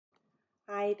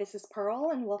Hi, this is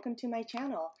Pearl and welcome to my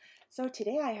channel. So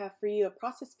today I have for you a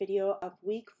process video of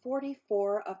week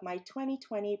 44 of my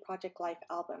 2020 Project Life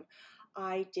album.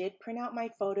 I did print out my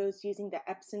photos using the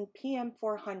Epson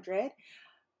PM400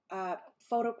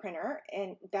 photo printer,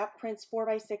 and that prints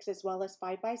 4x6 as well as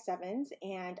 5x7s,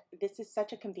 and this is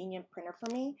such a convenient printer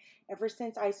for me ever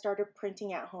since I started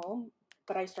printing at home.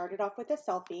 But I started off with a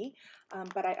selfie,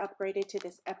 but I upgraded to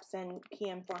this Epson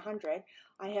PM400.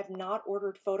 I have not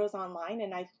ordered photos online,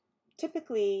 and I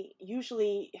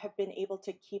usually have been able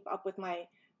to keep up with my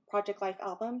Project Life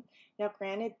album. Now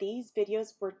granted, these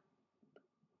videos were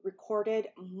recorded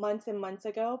months and months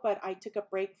ago, but I took a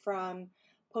break from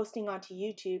posting onto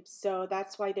YouTube, so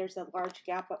that's why there's a large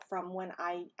gap from when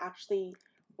I actually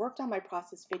worked on my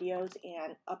process videos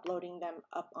and uploading them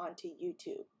up onto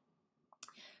YouTube.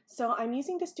 So I'm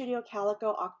using the Studio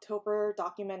Calico October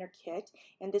Documenter Kit,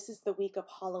 and this is the week of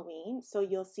Halloween. So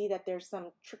you'll see that there's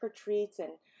some trick-or-treats and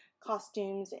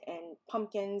costumes and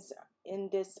pumpkins in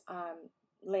this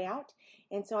layout.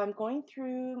 And so I'm going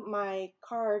through my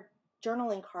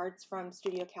journaling cards from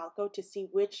Studio Calico to see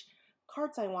which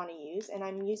cards I want to use, and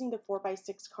I'm using the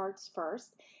 4x6 cards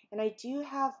first. And I do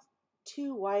have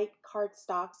two white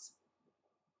cardstocks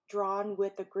drawn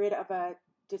with a grid of a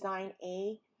Design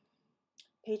A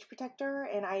page protector,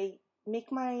 and I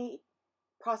make my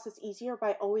process easier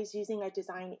by always using a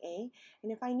Design A.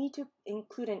 And if I need to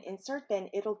include an insert, then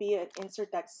it'll be an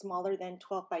insert that's smaller than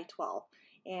 12 by 12.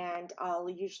 And I'll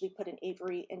usually put an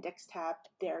Avery index tab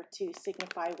there to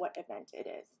signify what event it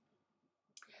is.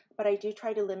 But I do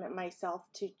try to limit myself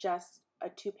to just a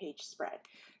 2-page spread.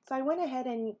 So I went ahead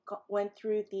and went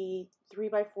through the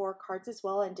 3x4 cards as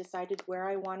well and decided where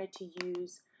I wanted to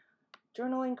use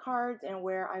journaling cards and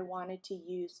where I wanted to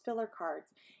use filler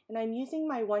cards. And I'm using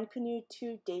my One Canoe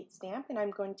 2 date stamp, and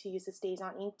I'm going to use the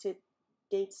StazOn ink to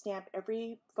date stamp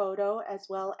every photo as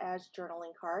well as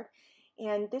journaling card.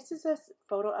 And this is a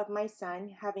photo of my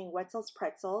son having Wetzel's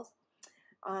pretzels.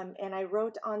 And I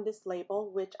wrote on this label,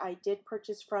 which I did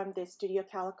purchase from the Studio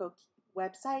Calico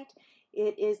website.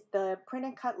 It is the print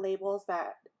and cut labels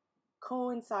that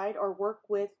coincide or work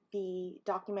with the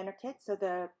Documenter kit, so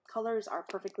the colors are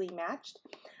perfectly matched.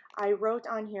 I wrote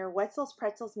on here, Wetzel's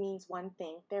pretzels means one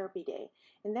thing, therapy day.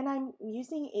 And then I'm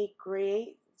using a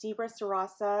gray Zebra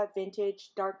Sarasa vintage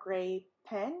dark gray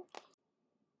pen.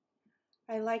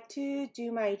 I like to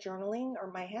do my journaling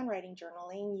or my handwriting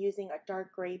journaling using a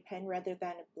dark gray pen rather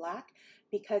than a black,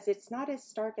 because it's not as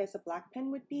stark as a black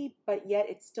pen would be, but yet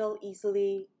it's still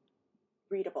easily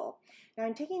readable. Now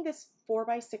I'm taking this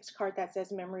 4x6 card that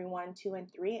says memory 1, 2,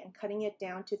 and 3 and cutting it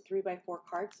down to 3x4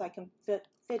 cards so I can fit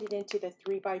it into the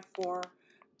 3x4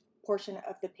 portion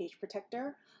of the page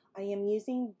protector. I am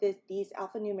using these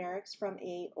alphanumerics from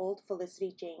a old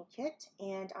Felicity Jane kit,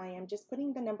 and I am just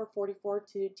putting the number 44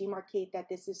 to demarcate that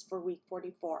this is for week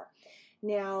 44.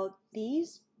 Now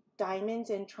these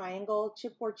diamonds and triangle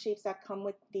chipboard shapes that come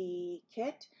with the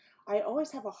kit, I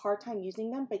always have a hard time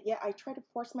using them, but yet I try to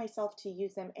force myself to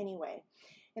use them anyway.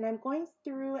 And I'm going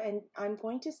through and I'm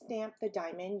going to stamp the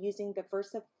diamond using the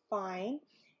VersaFine,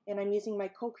 and I'm using my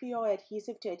Coquio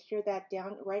adhesive to adhere that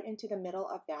down right into the middle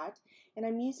of that. And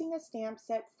I'm using a stamp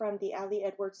set from the Ali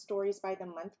Edwards Stories by the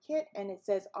Month kit, and it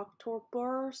says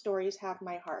October stories have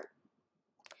my heart.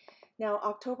 Now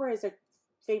October is a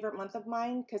favorite month of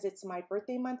mine because it's my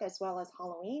birthday month as well as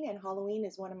Halloween, and Halloween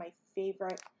is one of my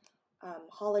favorite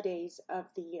holidays of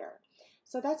the year.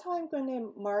 So that's how I'm going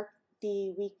to mark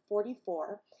the week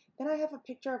 44. Then I have a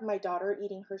picture of my daughter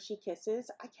eating Hershey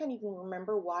Kisses. I can't even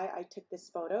remember why I took this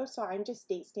photo, so I'm just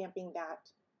date stamping that.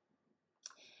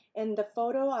 And the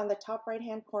photo on the top right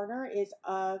hand corner is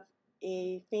of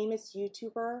a famous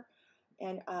YouTuber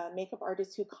and makeup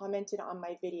artist who commented on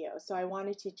my video. So I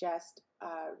wanted to just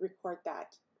record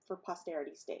that for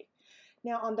posterity's sake.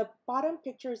 Now on the bottom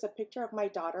picture is a picture of my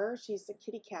daughter. She's a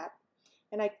kitty cat.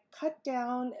 And I cut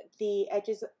down the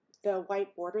edges, the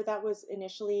white border that was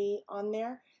initially on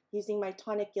there using my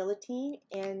tonic guillotine,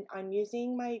 and I'm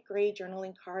using my gray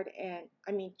journaling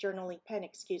journaling pen,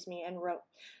 and wrote,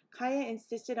 Kaya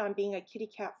insisted on being a kitty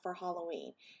cat for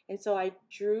Halloween. And so I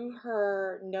drew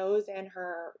her nose and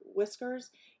her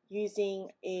whiskers using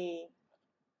a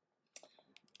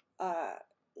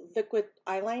liquid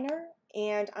eyeliner,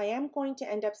 and I am going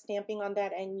to end up stamping on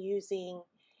that and using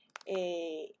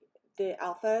the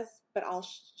alphas, but I'll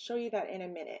show you that in a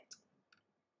minute.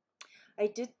 I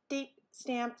did date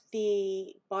stamp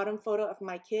the bottom photo of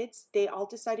my kids. They all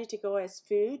decided to go as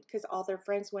food because all their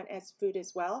friends went as food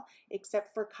as well,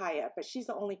 except for Kaya, but she's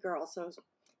the only girl, so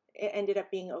it ended up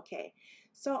being okay.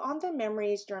 So on the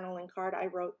memories journaling card, I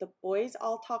wrote, the boys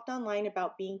all talked online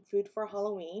about being food for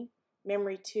Halloween.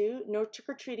 Memory 2, no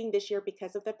trick-or-treating this year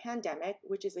because of the pandemic,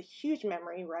 which is a huge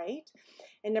memory, right?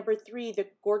 And number 3, the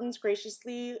Gordons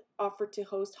graciously offered to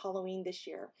host Halloween this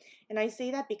year. And I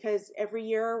say that because every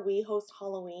year we host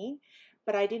Halloween,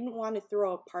 but I didn't want to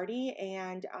throw a party,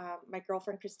 and my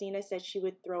girlfriend Christina said she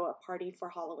would throw a party for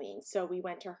Halloween. So we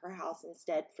went to her house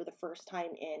instead for the first time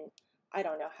in I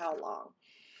don't know how long.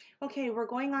 Okay, we're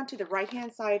going on to the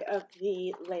right-hand side of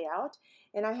the layout,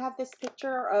 and I have this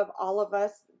picture of all of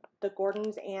us, the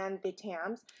Gordons and the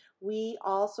Tams. We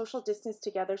all social distance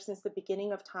together since the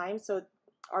beginning of time, so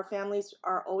our families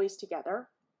are always together.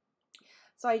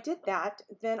 So I did that.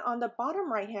 Then on the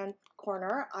bottom right-hand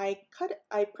corner, I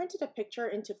printed a picture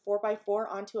into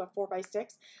 4x4 onto a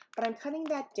 4x6, but I'm cutting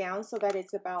that down so that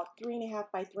it's about 3.5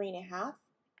 by 3.5,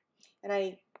 and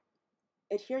I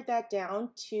adhered that down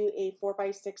to a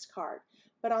 4x6 card.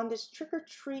 But on this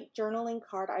trick-or-treat journaling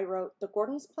card, I wrote, the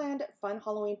Gordons planned fun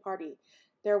Halloween party.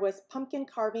 There was pumpkin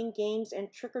carving games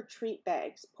and trick-or-treat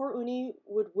bags. Poor Uni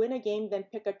would win a game, then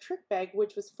pick a trick bag,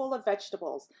 which was full of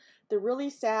vegetables. The really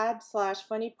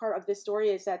sad/funny part of this story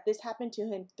is that this happened to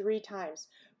him 3 times.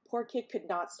 Poor kid could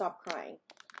not stop crying.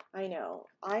 I know.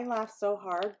 I laughed so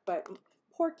hard, but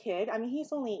poor kid. I mean,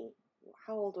 he's only,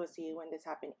 how old was he when this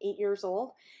happened? 8 years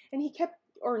old? And he kept,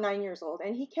 or 9 years old,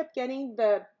 and he kept getting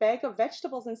the bag of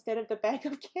vegetables instead of the bag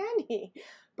of candy.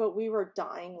 But we were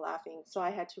dying laughing, so I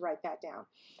had to write that down.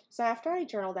 So after I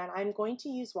journal that, I'm going to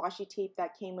use washi tape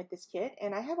that came with this kit,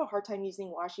 and I have a hard time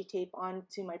using washi tape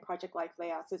onto my Project Life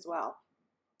layouts as well.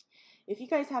 If you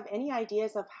guys have any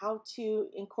ideas of how to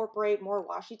incorporate more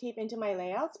washi tape into my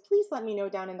layouts, please let me know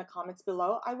down in the comments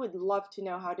below. I would love to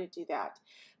know how to do that.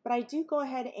 But I do go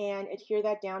ahead and adhere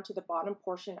that down to the bottom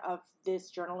portion of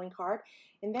this journaling card.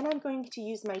 And then I'm going to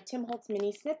use my Tim Holtz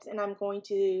mini snips, and I'm going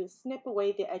to snip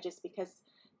away the edges because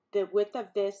the width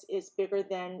of this is bigger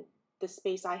than the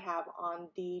space I have on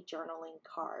the journaling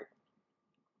card.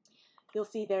 You'll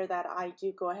see there that I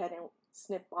do go ahead and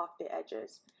snip off the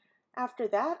edges. After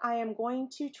that, I am going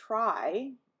to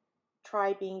try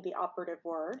being the operative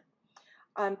word,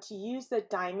 to use the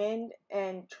diamond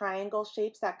and triangle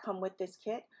shapes that come with this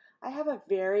kit. I have a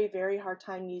very, very hard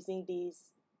time using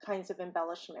these kinds of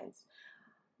embellishments.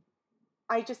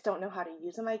 I just don't know how to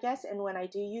use them, I guess, and when I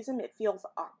do use them, it feels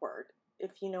awkward,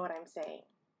 if you know what I'm saying.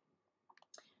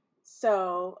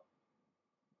 So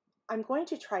I'm going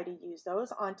to try to use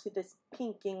those onto this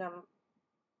pink gingham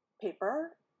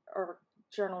paper, or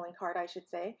journaling card, I should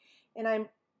say, and I'm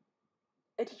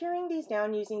adhering these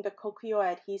down using the Kokio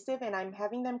adhesive, and I'm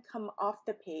having them come off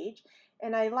the page.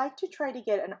 And I like to try to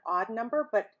get an odd number,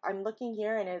 but I'm looking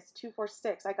here and it's 2, 4,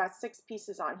 6. I got 6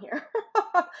 pieces on here,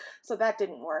 so that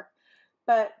didn't work.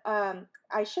 But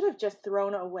I should have just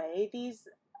thrown away these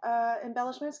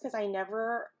embellishments because I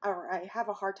have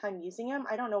a hard time using them.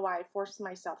 I don't know why I forced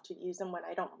myself to use them when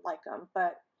I don't like them,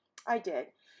 but I did.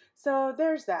 So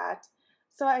there's that.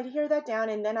 So I adhere that down,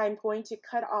 and then I'm going to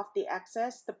cut off the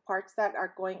excess, the parts that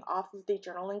are going off of the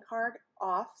journaling card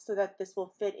off, so that this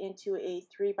will fit into a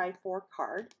 3x4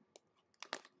 card.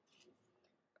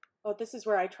 Oh, this is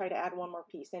where I try to add one more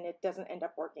piece and it doesn't end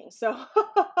up working. So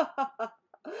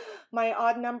my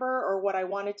odd number, or what I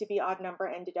wanted to be odd number,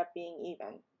 ended up being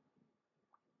even.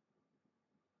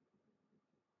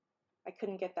 I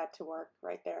couldn't get that to work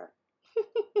right there.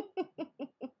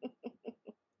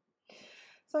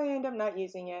 So I end up not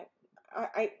using it.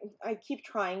 I keep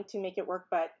trying to make it work,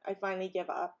 but I finally give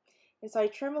up. And so I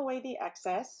trim away the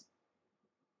excess.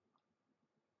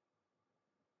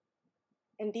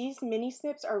 And these mini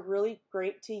snips are really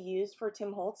great to use for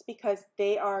Tim Holtz because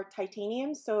they are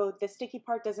titanium, so the sticky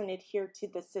part doesn't adhere to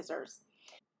the scissors.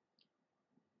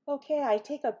 Okay, I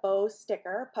take a bow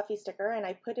sticker, puffy sticker, and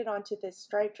I put it onto this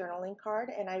striped journaling card,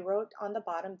 and I wrote on the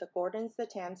bottom the Gordons, the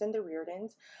Tams, and the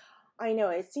Reardons. I know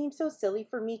it seems so silly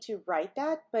for me to write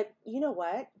that, but you know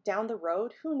what? Down the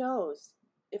road, who knows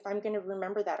if I'm going to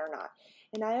remember that or not.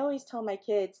 And I always tell my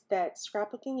kids that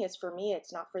scrapbooking is for me,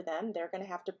 it's not for them. They're going to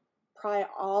have to pry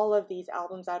all of these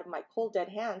albums out of my cold dead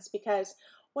hands, because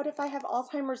what if I have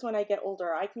Alzheimer's when I get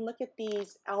older? I can look at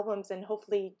these albums and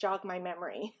hopefully jog my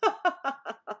memory.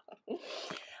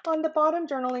 On the bottom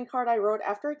journaling card I wrote,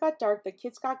 after it got dark, the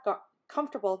kids got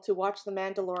comfortable to watch The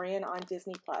Mandalorian on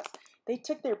Disney+. They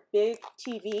took their big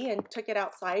TV and took it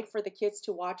outside for the kids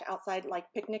to watch outside,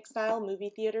 like picnic style,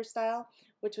 movie theater style,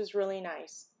 which was really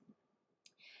nice.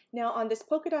 Now on this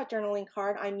polka dot journaling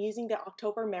card, I'm using the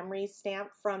October Memories stamp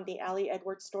from the Allie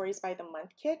Edwards Stories by the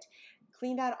Month kit.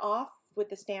 Clean that off with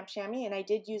the stamp chamois, and I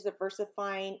did use a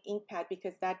VersaFine ink pad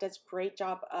because that does a great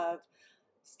job of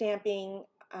stamping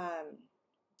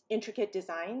intricate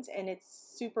designs, and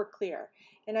it's super clear.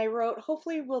 And I wrote,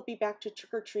 hopefully we'll be back to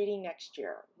trick-or-treating next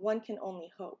year. One can only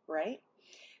hope, right?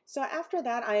 So after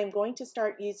that, I am going to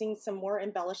start using some more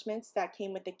embellishments that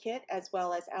came with the kit, as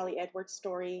well as Ali Edwards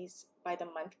Stories by the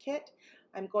Month kit.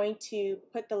 I'm going to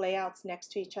put the layouts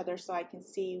next to each other so I can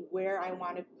see where I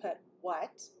want to put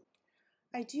what.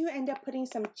 I do end up putting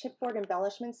some chipboard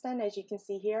embellishments then, as you can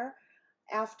see here,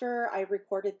 after I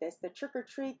recorded this, the trick or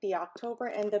treat, the October,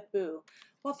 and the boo.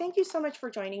 Well, thank you so much for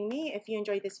joining me. If you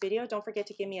enjoyed this video, don't forget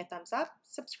to give me a thumbs up,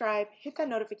 subscribe, hit that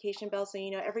notification bell so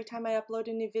you know every time I upload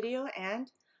a new video,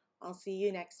 and I'll see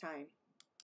you next time.